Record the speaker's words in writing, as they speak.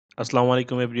আসসালামু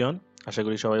আলাইকুম এভরিওয়ান। আশা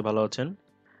করি সবাই ভালো আছেন।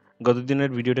 গত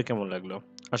দিনের ভিডিওটা কেমন লাগলো?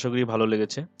 আশা করি ভালো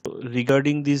লেগেছে।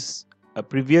 রিগার্ডিং দিস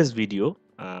প্রিভিয়াস ভিডিও,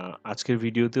 আজকের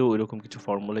ভিডিওতেও ওইরকম কিছু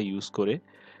ফর্মুলা ইউজ করে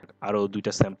আরও ২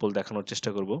 টা স্যাম্পল দেখানোর চেষ্টা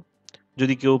করব।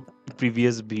 যদি কেউ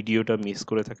প্রিভিয়াস ভিডিওটা মিস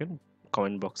করে থাকেন,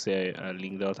 কমেন্ট বক্সে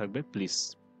লিংক দেওয়া থাকবে। প্লিজ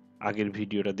আগের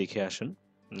ভিডিওটা দেখে আসুন।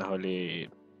 না হলে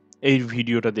এই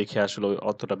ভিডিওটা দেখে আসলে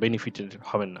অতটা বেনিফিটেড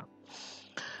হবেন না।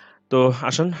 তো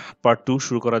আসুন পার্ট 2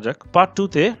 শুরু করা যাক। পার্ট 2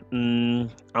 তে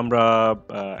আমরা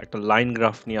একটা লাইন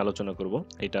গ্রাফ নিয়ে আলোচনা করব।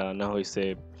 এটা নেওয়া হইছে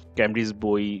ক্যামব্রিজ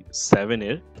বই 7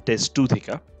 এর টেস্ট 2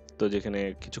 থেকে। তো যেখানে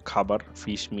কিছু খাবার,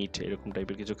 ফিশ, মিট এরকম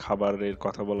টাইপের কিছু খাবারের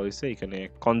কথা বলা হইছে। এখানে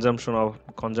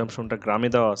কনজাম্পশনটা গ্রামে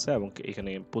দেওয়া আছে এবং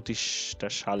এখানে 25টা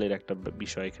সালের একটা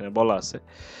বিষয় এখানে বলা আছে।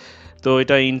 তো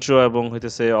এটা ইন্ট্রো এবং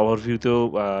হইতেছে ওভারভিউতেও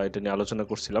এটা নিয়ে আলোচনা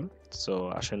করছিলাম। সো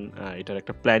আসেন এটার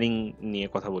একটা প্ল্যানিং নিয়ে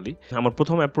কথা বলি। আমার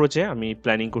প্রথম অ্যাপ্রোচে আমি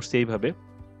প্ল্যানিং করছি এইভাবে।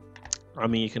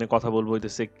 আমি এখানে কথা বলবো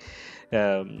হইতেছে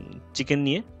চিকেন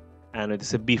নিয়ে অ্যান্ড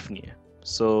হইতেছে বিফ নিয়ে।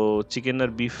 সো চিকেন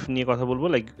আর বিফ নিয়ে কথা বলবো।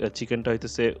 লাইক চিকেনটা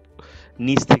হইতেছে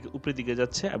নিচ থেকে উপরের দিকে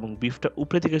যাচ্ছে এবং বিফটা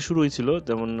উপরে থেকে শুরু হয়েছিল,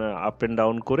 যেমন আপ অ্যান্ড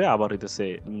ডাউন করে আবার হইতেছে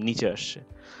নিচে আসছে।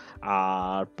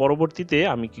 আর পরবর্তীতে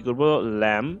আমি কি করব,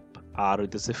 ল্যাম্প আর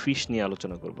হইতেছে ফিশ নিয়ে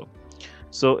আলোচনা করব।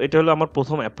 সো এটা হলো আমার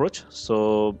প্রথম অ্যাপ্রোচ। সো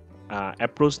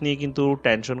অ্যাপ্রোচ নিয়ে কিন্তু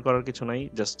টেনশন করার কিছু নাই,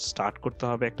 জাস্ট স্টার্ট করতে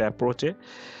হবে একটা অ্যাপ্রোচে।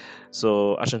 সো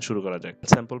আসেন শুরু করা যাক।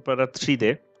 স্যাম্পল প্যারা 3 তে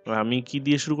আমি কি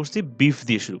দিয়ে শুরু করছি? বিফ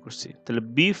দিয়ে শুরু করছি। তাহলে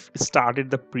beef started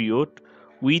the period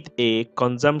with a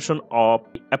consumption of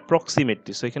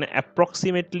approximately. So এখানে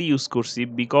অ্যাপ্রক্সিমেটলি ইউজ করছি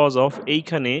বিকজ অফ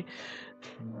এইখানে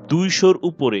 200-র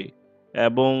উপরে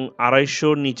এবং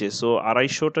 250-র নিচে। সো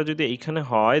 250টা যদি এইখানে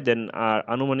হয় দেন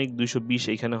আনুমানিক 220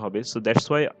 এইখানে হবে। So that's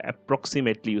why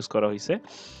approximately use করা হয়েছে।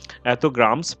 এত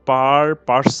grams per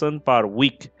person per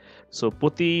week. So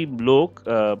প্রতি লোক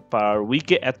পার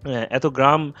উইকে এত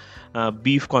গ্রাম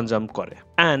বিফ কনজাম করে।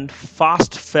 অ্যান্ড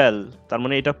ফাস্ট ফেল, তার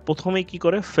মানে এটা প্রথমেই কি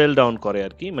করে, ফেল ডাউন করে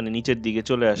আর কি, মানে নিচের দিকে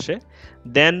চলে আসে।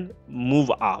 দেন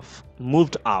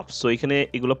মুভড আপ। সো এখানে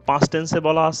এগুলো পাস্ট টেন্সে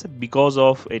বলা আছে বিকজ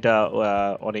অফ এটা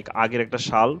অনেক আগের একটা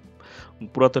সাল,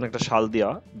 পুরাতন একটা সাল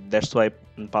দেওয়া, দ্যাটস ওয়াই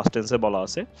পাস্ট টেন্সে বলা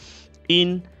আছে। ইন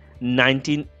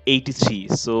 1983।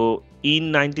 সো ইন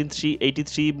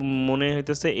 1983 মনে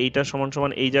হইতেছে এইটা সমান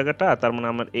সমান এই জায়গাটা, তার মানে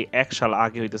আমার এই 1 সাল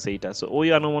আগে হইতেছে এইটা। সো ওই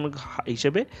আনুমানিক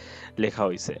হিসেবে লেখা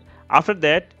হয়েছে। After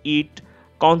that it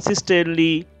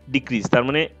consistently decrease, তার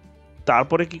মানে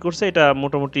তারপরে কি করছে, এটা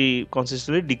মোটামুটি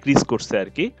কনসিস্টেন্টলি ডিক্রিজ করছে আর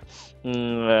কি।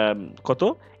 কত,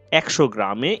 100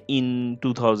 গ্রামে ইন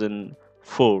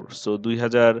 2004। সো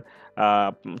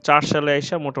 2004 সালে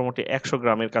আইসা মোটামুটি 100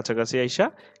 গ্রামের কাছাকাছি আইসা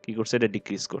কি করছে, এটা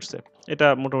ডিক্রিজ করছে। এটা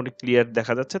মোটামুটি ক্লিয়ার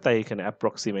দেখা যাচ্ছে, তাই এখানে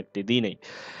অ্যাপ্রক্সিমেটলি দিই নেই।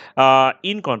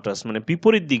 ইন কন্ট্রাস্ট, মানে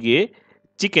বিপরীত দিকে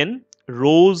চিকেন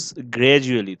রোজ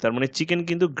গ্র্যাজুয়ালি, তার মানে চিকেন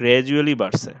কিন্তু গ্র্যাজুয়ালি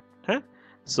বাড়ছে। হ্যাঁ,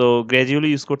 সো গ্র্যাজুয়ালি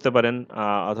ইউজ করতে পারেন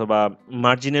অথবা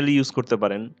মার্জিনালি ইউজ করতে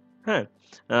পারেন। হ্যাঁ,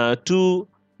 টু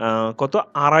কত,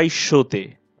 250-তে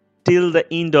till the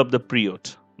end of the period,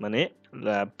 মানে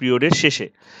পিরিয়ডের শেষে।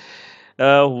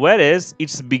 whereas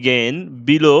it's began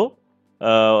below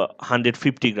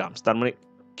 150 grams, তার মানে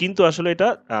কিন্তু আসলে এটা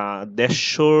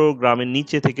 150 গ্রামের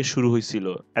নিচে থেকে শুরু হয়েছিল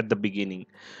at the beginning.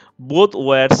 both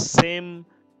were same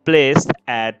place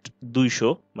at 200,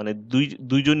 মানে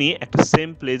দুইজনই একটা সেম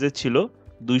প্লেসে ছিল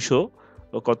 200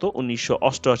 কত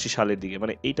 1988 সালের দিকে,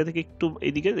 মানে এইটা থেকে একটু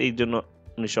এইদিকে, এই জন্য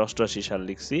 1988 সাল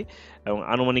লিখছি এবং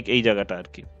আনুমানিক এই জায়গাটা আর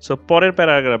কি। সো পরের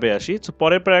প্যারাগ্রাফে আসি। সো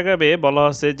পরের প্যারাগ্রাফে বলা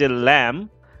আছে যে ল্যাম্প।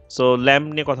 সো ল্যাম্প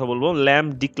নিয়ে কথা বলবো। Lamp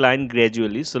decline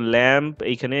gradually. So lamp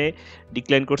এইখানে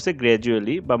ডিক্লাইন করছে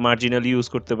গ্র্যাজুয়ালি বা মার্জিনালি ইউজ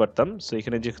করতে পারতাম। সো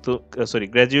এখানে যেহেতু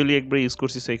গ্র্যাজুয়ালি একবার ইউজ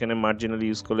করছি, সো এখানে মার্জিনালি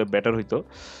ইউজ করলে বেটার হইতো।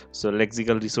 So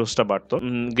lexical রিসোর্সটা বাড়তো।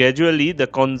 Gradually the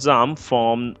consume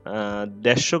from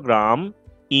 150 gram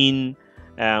in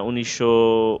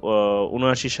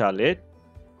 1979 সালে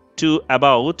টু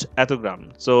অ্যাবাউট এত গ্রাম।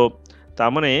 সো তার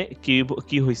মানে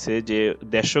কি হয়েছে যে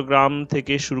 150 গ্রাম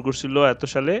থেকে শুরু করছিল এত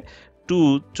সালে, টু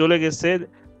চলে গেছে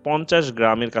 50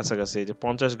 গ্রামের কাছাকাছি, যে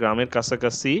 50 গ্রামের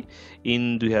কাছাকাছি ইন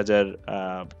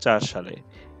 2004 সালে।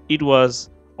 ইট was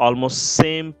almost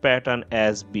same pattern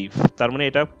as beef, তার মানে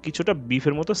এটা কিছুটা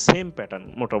বিফের মতো সেম প্যাটার্ন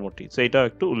মোটামুটি। সো এটাও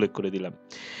একটু উল্লেখ করে দিলাম।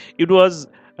 ইট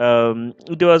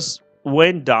ওয়াজ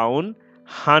went down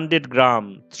 100 gram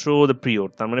through the period,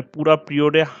 তার মানে পুরা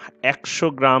পিরিয়ডে 100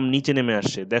 গ্রাম নিচে নেমে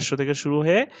আসছে। 150 থেকে শুরু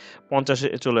হয়ে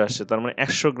 50-এ চলে আসছে, তার মানে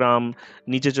 100 গ্রাম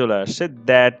নিচে চলে আসছে।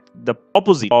 That the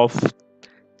opposite of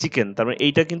chicken, তার মানে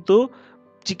এইটা কিন্তু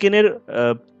চিকেনের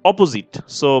অপোজিট।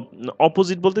 সো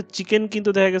অপোজিট বলতে চিকেন কিন্তু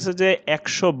দেখা গেছে যে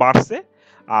 100 বাড়ছে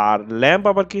আর ল্যাম্প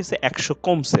আবার কি হচ্ছে 100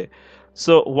 কমছে।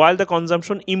 So while the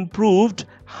consumption improved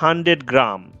 100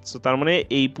 gram, so তার মানে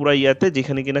এই পুরা ইয়াতে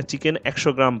যেখানে কিনা চিকেন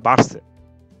 100 গ্রাম বাড়ছে,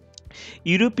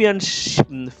 European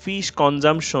fish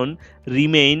consumption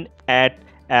remain at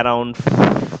around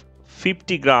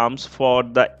 50 grams for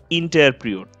the entire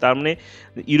period. তার মানে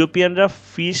ইউরোপিয়ানরা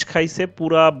ফিশ খাইছে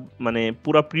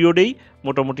পুরা পিরিয়ডেই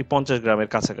মোটামুটি 50 গ্রামের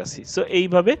কাছাকাছি। সো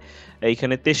এইভাবে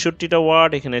এইখানে 63টা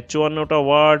ওয়ার্ড, এখানে 54টা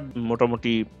ওয়ার্ড,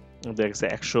 মোটামুটি দেখা গেছে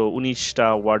 119টা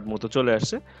ওয়ার্ড মতো চলে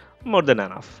আসছে, মোর দেন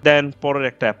এনাফ। দেন পরের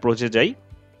একটা অ্যাপ্রোচে যাই।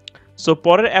 সো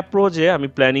পরের অ্যাপ্রোচে আমি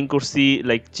প্ল্যানিং করছি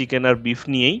লাইক চিকেন আর বিফ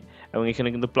নিয়েই, এবং এখানে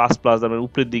কিন্তু প্লাস প্লাস আমার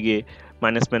উপরের দিকে,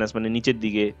 মাইনাস মাইনাস মানে নিচের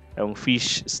দিকে, এবং ফিশ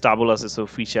স্টাবল আছে, সো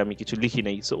ফিশে আমি কিছু লিখি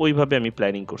নাই। সো ওইভাবে আমি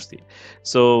প্ল্যানিং করছি।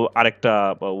 সো আরেকটা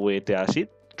ওয়েতে আসি,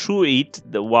 through it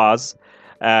was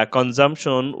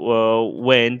consumption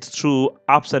went through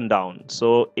ups and down. So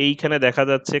এইখানে দেখা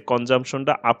যাচ্ছে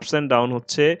কনজাম্পশনটা আপস অ্যান্ড ডাউন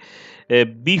হচ্ছে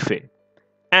বিফে,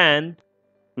 অ্যান্ড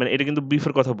মানে এটা কিন্তু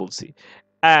বিফের কথা বলছি,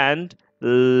 অ্যান্ড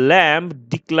ল্যাম্ব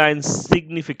ডিক্লাইন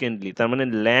সিগনিফিকেন্টলি, তার মানে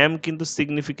ল্যাম্ব কিন্তু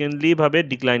সিগনিফিকেন্টলি ভাবে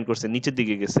ডিক্লাইন করছে, নিচের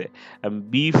দিকে গেছে।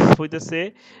 বিফ হইতেছে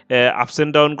আপস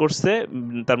অ্যান্ড ডাউন করছে,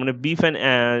 তার মানে বিফ অ্যান্ড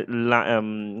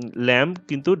ল্যাম্ব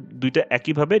কিন্তু দুইটা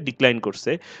একইভাবে ডিক্লাইন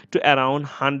করছে two around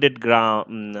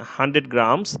 100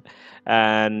 grams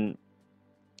and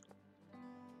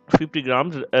 50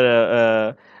 grams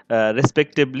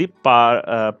respectively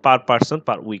per person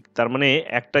per week. তার মানে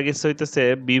একটা গেছে হইতেছে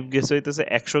বিফ গেছে হইতেছে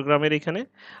 100 গ্রামের এখানে,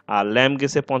 আর ল্যাম্ব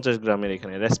গেছে 50 গ্রামের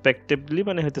এখানে, রেসপেক্টিভলি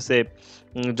মানে হইতেছে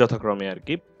যথাক্রমে আর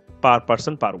কি পার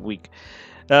পারসন পার উইক।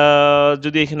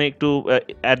 যদি এখানে একটু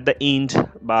অ্যাট দ্য এন্ড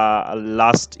বা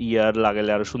লাস্ট ইয়ার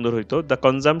লাগালে আরো সুন্দর হইতো। The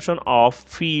consumption of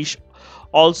fish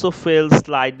also fail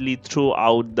slightly through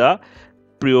out the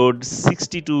period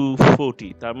 60 to 40।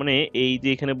 তার মানে এই যে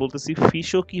এখানে বলতেছি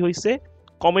ফিশও কি হয়েছে,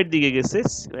 কমের দিকে গেছে,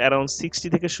 অ্যারাউন্ড 60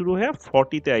 থেকে শুরু হয়ে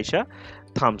 40-তে আইসা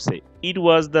থামছে। ইট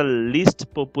was the list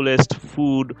পপুলারেস্ট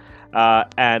food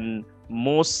and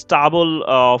most stable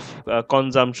of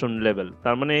consumption level.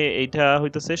 তার মানে এইটা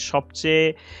হইতেছে সবচেয়ে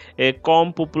কম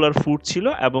পপুলার ফুড ছিল,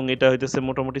 এবং এটা হইতেছে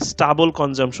মোটামুটি স্টাবল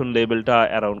কনজাম্পশন লেভেলটা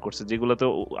অ্যারাউন্ড করছে, যেগুলোতে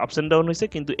আপস অ্যান্ড ডাউন হয়েছে,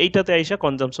 কিন্তু এইটাতে আইসা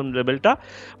কনজাম্পশন লেভেলটা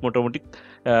মোটামুটি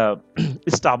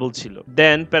স্টাবল ছিল।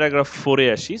 দেন প্যারাগ্রাফ 4-এ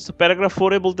আসি। সো প্যারাগ্রাফ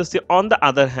 4-এ বলতেছি, on the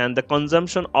other hand the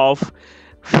consumption of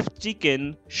chicken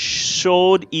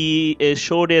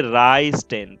showed a rise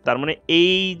trend। তার মানে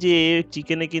এই যে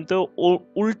চিকেনে কিন্তু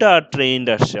উল্টা ট্রেন্ড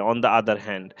আসছে on the other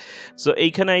hand. So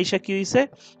এইখানে আইসা কি হয়েছে,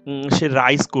 সে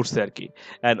রাইজ করছে আর কি,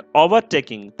 অ্যান্ড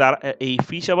ওভারটেকিং, তার এই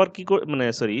ফিশ আবার কি মানে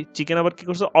সরি চিকেন আবার কি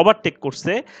করছে, ওভারটেক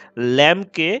করছে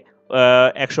ল্যাম্বকে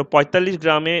 145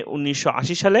 গ্রামে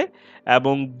 1980 সালে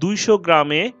এবং 200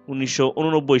 গ্রামে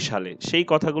 1989 সালে। সেই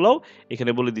কথাগুলোও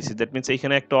এখানে বলে দিছি। দ্যাট মিনস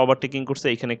এখানে একটা ওভারটেকিং করছে,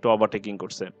 এখানে একটা ওভারটেকিং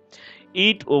করছে।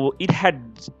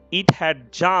 it had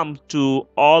jumped to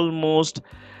almost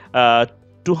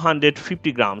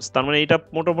 250 grams. তার মানে এটা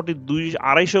মোটামুটি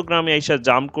 250 গ্রামে আইসা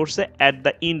জাম্প করছে at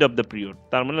the end of the period,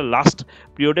 তার মানে লাস্ট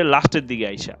পিরিয়ডের লাস্টের দিকে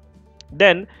আইসা।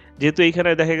 দেন যেহেতু এখানে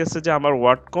দেখা গেছে যে আমার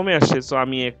ওয়ার্ড কমে আসছে, সো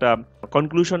আমি একটা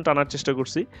কনক্লুশন টানার চেষ্টা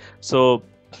করছি। সো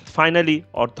ফাইনালি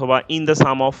অথবা ইন দ্য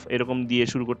সাম অফ এরকম দিয়ে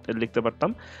শুরু করতে লিখতে পারতাম।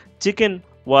 Chicken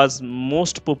was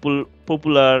most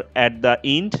popular at the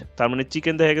end, তার মানে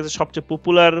চিকেন দেখা গেছে সবচেয়ে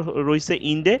পপুলার রয়েছে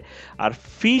ইন্ডে, আর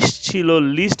ফিশ ছিল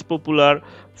list popular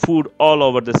food all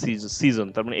over the season.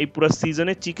 তার মানে এই পুরো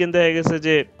সিজনে চিকেন দেখা গেছে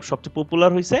যে সবচেয়ে পপুলার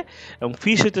হয়েছে, এবং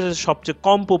ফিশ হইতেছে সবচেয়ে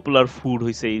কম পপুলার ফুড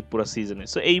হয়েছে এই পুরো সিজনে।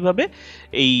 সো এইভাবে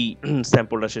এই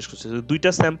স্যাম্পলটা শেষ করছে।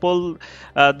 দুইটা স্যাম্পল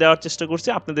দেওয়ার চেষ্টা করছি,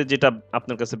 আপনাদের যেটা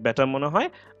আপনার কাছে বেটার মনে হয়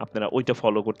আপনারা ওইটা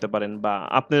ফলো করতে পারেন, বা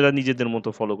আপনারা নিজেদের মতো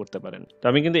ফলো করতে পারেন। তো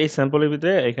আমি কিন্তু এই স্যাম্পলের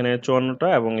ভিতরে এখানে 54টা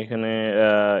এবং এখানে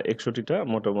 61টা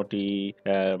মোটামুটি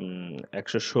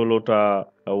 116টা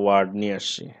ওয়ার্ড নিয়ে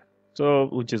আসছি। So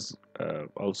which is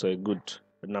also a good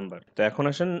number. তো এখন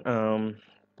আসেন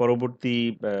পরবর্তী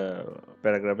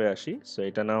প্যারাগ্রাফে আসি। সো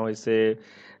এটা না হয়েছে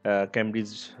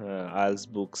ক্যামব্রিজ আইএলটিএস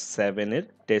বুক 7-এর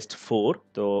টেস্ট 4।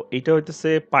 তো এটা হইতেছে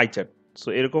পাই চার্ট। সো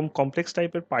এরকম কমপ্লেক্স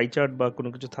টাইপের পাই চার্ট বা কোনো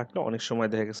কিছু থাকলে অনেক সময়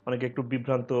দেখা গেছে অনেকে একটু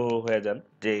বিভ্রান্ত হয়ে যান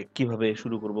যে কিভাবে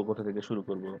শুরু করব, কোথা থেকে শুরু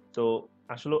করব। তো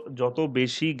আসলে যত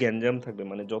বেশি গ্যাঞ্জাম থাকবে,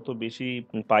 মানে যত বেশি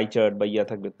পাই চার্ট বা ইয়া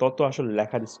থাকবে, তত আসলে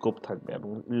লেখার স্কোপ থাকবে এবং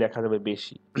লেখা যাবে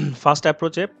বেশি। ফার্স্ট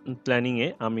অ্যাপ্রোচে প্ল্যানিংয়ে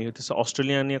আমি হইতেছে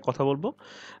অস্ট্রেলিয়া নিয়ে কথা বলবো,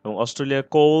 এবং অস্ট্রেলিয়ার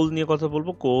কোল নিয়ে কথা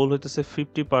বলবো। কোল হইতেছে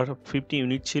 50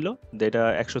 ইউনিট ছিল, যেটা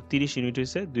 130 ইউনিট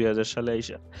হয়েছে 2000 সালে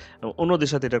আইসা, এবং অন্যদের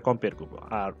সাথে এটা কম্পেয়ার করবো।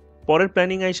 আর পরের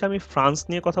প্ল্যানিং আইসা আমি ফ্রান্স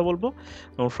নিয়ে কথা বলবো,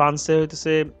 এবং ফ্রান্সে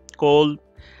হইতেছে কোল,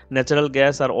 ন্যাচারাল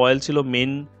গ্যাস আর অয়েল ছিল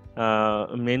মেন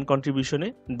মেইন কন্ট্রিবিউশনে।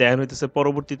 দেন হইতেছে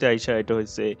পরবর্তীতে আইসা এটা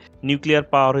হয়েছে নিউক্লিয়ার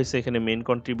পাওয়ার হয়েছে এখানে মেইন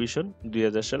কন্ট্রিবিউশন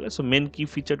 2000 সালে। সো মেইন কি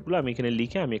ফিচারগুলো আমি এখানে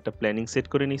লিখে আমি একটা প্ল্যানিং সেট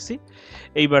করে নিছি।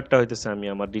 এইবারটা হইতেছে আমি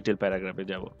আমার ডিটেল প্যারাগ্রাফে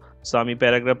যাব। সো আমি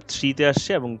প্যারাগ্রাফ 3 তে আসছি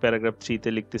এবং প্যারাগ্রাফ 3 তে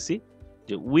লিখতেছি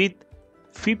যে উইথ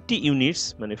 50 units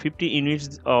মানে 50 units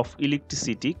of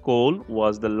electricity, coal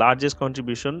was the largest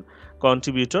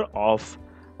contributor of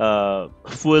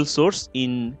fuel source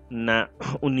in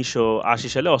 1980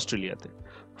 সালে অস্ট্রেলিয়াতে,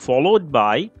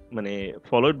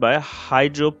 followed by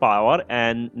hydro power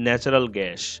and natural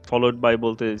gas. followed by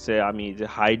বলতে আমি যে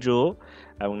হাইড্রো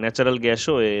এবং ন্যাচারাল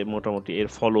গ্যাসও মোটামুটি এর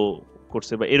ফলো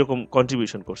করছে বা এরকম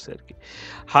কন্ট্রিবিউশন করছে আর কি।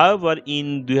 হাউএভার ইন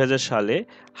 2000 সালে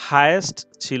হাইয়েস্ট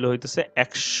ছিল হইতেছে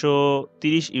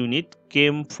 130 unit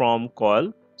came from coil.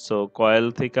 So coil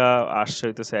থেকে আসছে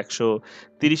হইতেছে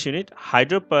 130 unit.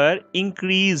 Hydro power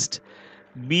increased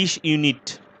 20 unit,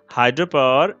 hydro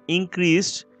power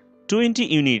increased 20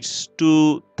 units to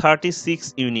 36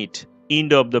 unit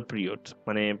end of the period,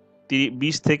 মানে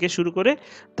 20 থেকে শুরু করে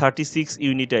 36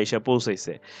 ইউনিট আইসা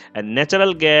পৌঁছাইছে। and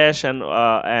natural gas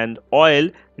and oil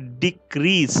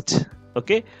decreased,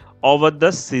 okay, over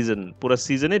the season, পুরো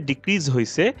সিজনে ডিক্রিজ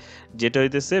হয়েছে, যেটা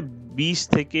হইতেছে 20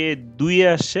 থেকে 2 এ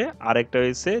আসছে, আর একটা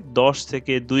হয়েছে 10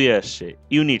 থেকে 2 এ আসছে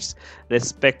ইউনিটস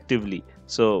রেসপেক্টিভলি,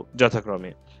 সো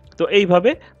যথাক্রমে। তো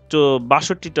এইভাবে তো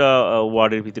 62টা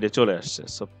ওয়ার্ডের ভিতরে চলে আসছে।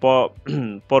 সো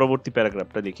পরবর্তী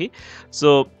প্যারাগ্রাফটা দেখি। সো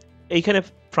এইখানে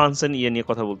ফ্রান্সের নিয়ে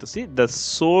কথা বলতেছি। The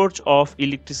source of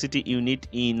electricity unit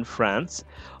in France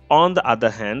on the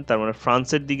other hand, তার মানে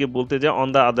ফ্রান্সের দিকে বলতে যায় অন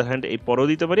দ্য আদার হ্যান্ড, এই পরেও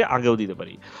দিতে পারি আগেও দিতে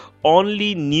পারি। অনলি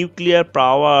নিউক্লিয়ার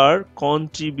পাওয়ার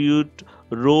কন্ট্রিবিউট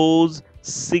রোজ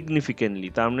সিগনিফিকেন্টলি,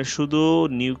 তার মানে শুধু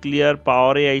নিউক্লিয়ার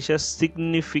পাওয়ারে আইসা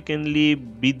সিগনিফিকেন্টলি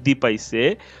বৃদ্ধি পাইছে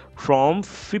ফ্রম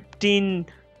 15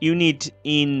 ইউনিট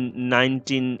ইন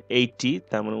 1980,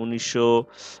 তার মানে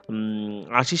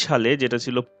 1980 সালে যেটা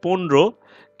ছিল 15,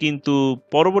 কিন্তু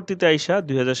পরবর্তীতে আইসা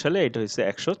 2000 সালে এটা হয়েছে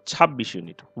 126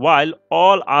 unit. While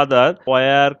all other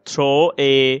war throw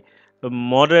a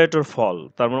moderator ফল,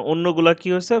 তার মানে অন্যগুলা কি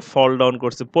হয়েছে ফল ডাউন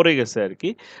করছে, পড়ে গেছে আর কি।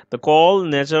 The call,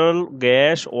 natural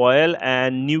gas, oil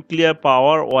and nuclear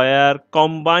power war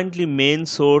combinedly main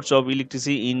source of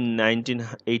electricity in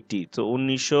 1980। তো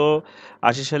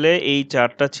 1980 সালে এই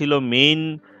চারটা ছিল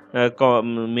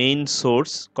মেইন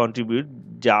সোর্স কন্ট্রিবিউট,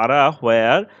 যারা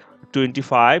war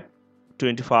 25,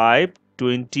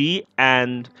 20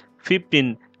 and 15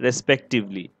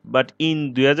 respectively. But in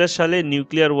 2000 সালে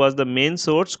nuclear was the main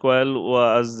source, coil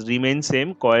was remain same,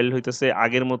 coil হইতেছে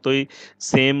আগের মতোই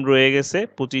সেম রয়ে গেছে,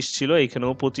 25 ছিল,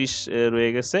 এখানেও 25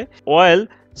 রয়ে গেছে। oil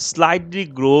slightly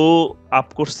grow up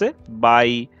করছে by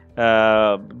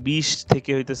 20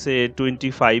 থেকে হইতেছে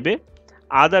 25 এ।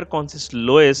 other consist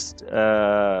lowest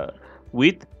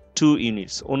with 2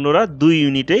 units, অন্যরা 2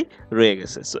 ইউনিটেই রয়ে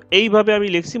গেছে। সো এইভাবে আমি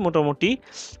লিখছি মোটামুটি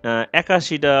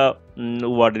 81টা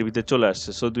ওয়ার্ডের ভিতরে চলে আসছে।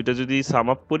 সো দুইটা যদি সাম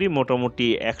আপ করি মোটামুটি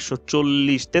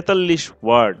 143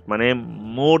 ওয়ার্ড, মানে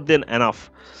মোর দেন এনাফ।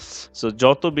 সো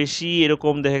যত বেশি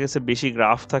এরকম দেখা গেছে বেশি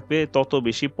গ্রাফ থাকবে তত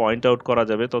বেশি পয়েন্ট আউট করা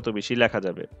যাবে, তত বেশি লেখা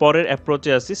যাবে। পরের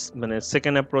অ্যাপ্রোচে আসি, মানে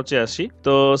সেকেন্ড অ্যাপ্রোচে আসি।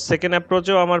 তো সেকেন্ড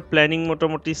অ্যাপ্রোচেও আমার প্ল্যানিং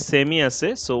মোটামুটি সেমই আছে।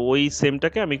 সো ওই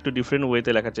সেমটাকে আমি একটু ডিফারেন্ট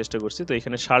ওয়েতে লেখার চেষ্টা করছি। তো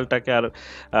এখানে সালটাকে আর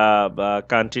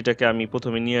কান্ট্রিটাকে আমি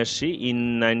প্রথমে নিয়ে আসছি। In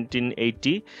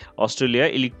 1980 Australia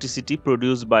electricity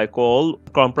produced by coal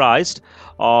comprised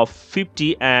of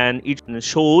 50 and it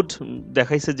showed,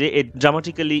 দেখাইছে যে it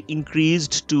dramatically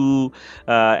increased to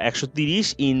 130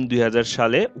 in 2000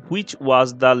 সালে, which was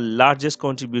the largest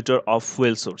contributor of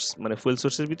fuel source, মানে fuel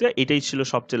sourceের ভিতরে এটাই ছিল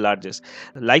সবচেয়ে largest.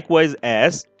 likewise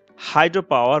as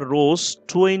hydropower rose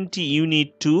 20 unit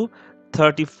to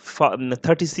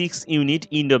 36 unit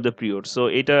ইন্ড of the period. So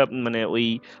এটা মানে ওই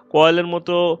কয়েলের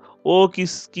মতো ও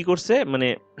কি করছে, মানে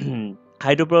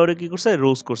হাইড্রো পাওয়ারে কি করছে,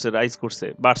 রোজ করছে, রাইজ করছে,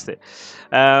 বাড়ছে।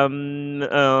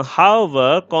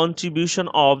 however contribution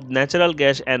of natural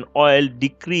gas and oil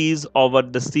decrease over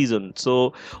the season, so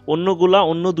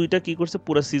অন্য দুইটা কি করছে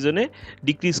পুরো সিজনে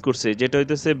ডিক্রিজ করছে, যেটা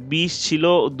হইতেছে 20 ছিল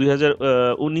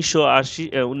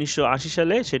 1980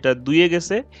 সালে, সেটা 2 এ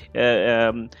গেছে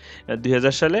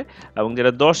 2000 সালে, এবং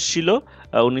যেটা 10 ছিল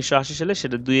 1980 সালে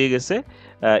সেটা 2 এ গেছে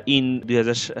ইন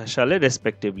 2000 সালে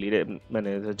রেসপেক্টিভলি, মানে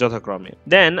যথাক্রমে।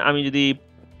 দেন আমি যদি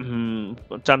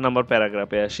 4 নম্বর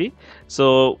প্যারাগ্রাফে আসি। সো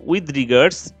উইথ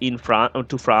রিগার্ডস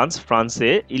টু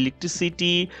ফ্রান্সে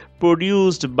electricity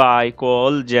produced by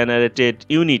coal generated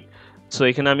unit. So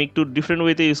এখানে আমি একটু ডিফারেন্ট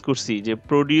ওয়েতে ইউজ করছি যে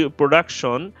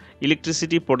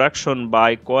electricity production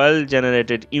by Koel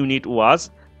generated unit ওয়াজ,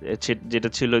 যেটা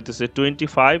ছিল হইতেছে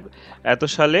 25 এত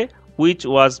সালে, which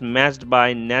was matched by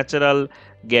natural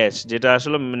gas, যেটা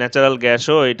আসলে ন্যাচারাল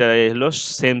গ্যাসও এটা হলো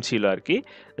সেম ছিল আর কি,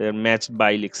 ম্যাচ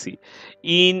বাই লিখছি।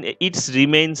 In it's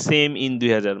remain same in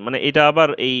 2000, মানে এটা আবার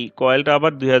এই কয়েলটা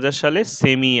আবার 2000 সালে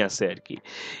সেমই আছে আর কি।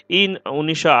 ইন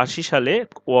 1980 সালে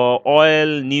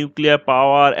oil, nuclear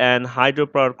power and hydro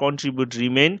power contribute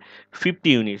remain 50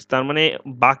 units, তার মানে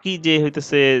বাকি যে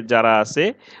হইতেছে যারা আছে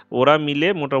ওরা মিলে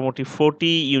মোটামুটি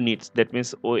 40 ইউনিটস, দ্যাট মিনস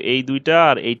ও এই দুইটা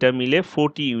আর এইটা মিলে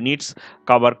 40 ইউনিটস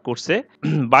কভার করছে।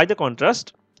 বাই দ্য কন্ট্রাস্ট,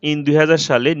 ইন 2000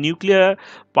 সালে nuclear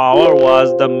power was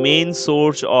the main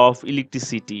source of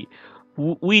electricity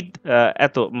with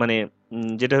এত মানে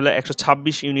যেটা হলো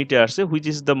 126 ইউনিটে আসছে, which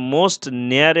is the most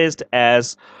nearest as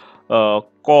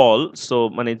call. So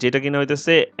মানে যেটা কিনা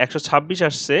হইতেছে 126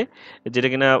 আসছে, যেটা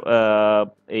কিনা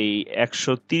এই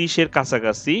 130-এর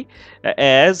কাছাকাছি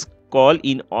as call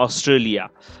in Australia.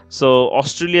 So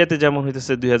অস্ট্রেলিয়াতে যেমন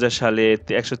হইতেছে 2000 সালে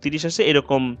 130 আসছে,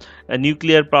 এরকম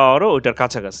নিউক্লিয়ার পাওয়ারও ওইটার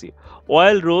কাছাকাছি।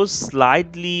 Oil rose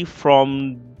slightly from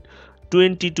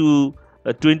 20 two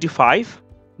 25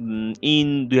 in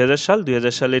 2000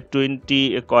 সালে 20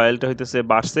 কয়েলটা হইতেছে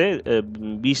বাড়ছে,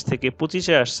 20 থেকে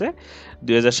 25-এ আসছে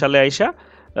 2000 সালে আইসা।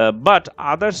 But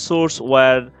other source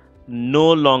war no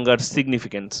longer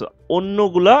significant,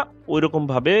 অন্যগুলা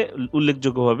ওইরকমভাবে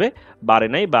উল্লেখযোগ্যভাবে বাড়ে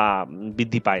নাই বা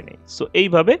বৃদ্ধি পায় নাই। সো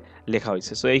এইভাবে লেখা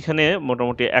হয়েছে। সো এইখানে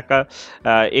মোটামুটি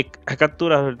 71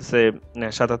 আর হচ্ছে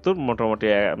 77, মোটামুটি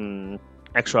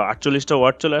 148টা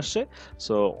ওয়ার্ড চলে আসছে।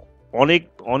 সো অনেক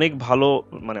অনেক ভালো,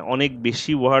 মানে অনেক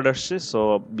বেশি ওয়ার্ড আসছে। সো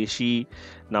বেশি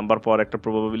নাম্বার পাওয়ার একটা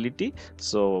প্রবাবিলিটি।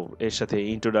 সো এর সাথে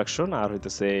ইন্ট্রোডাকশন আর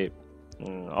হইতেছে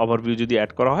ওভারভিউ যদি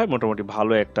অ্যাড করা হয়, মোটামুটি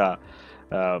ভালো একটা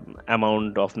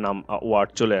অ্যামাউন্ট অফ ওয়ার্ড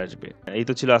চলে আসবে। এই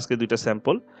তো ছিল আজকে 2টা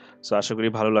স্যাম্পল। সো আশা করি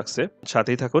ভালো লাগছে।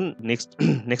 সাথেই থাকুন,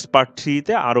 নেক্সট পার্ট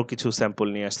 3-তে আরও কিছু স্যাম্পল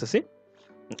নিয়ে আসতেছি।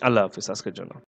 আল্লাহ হাফিজ আজকের জন্য।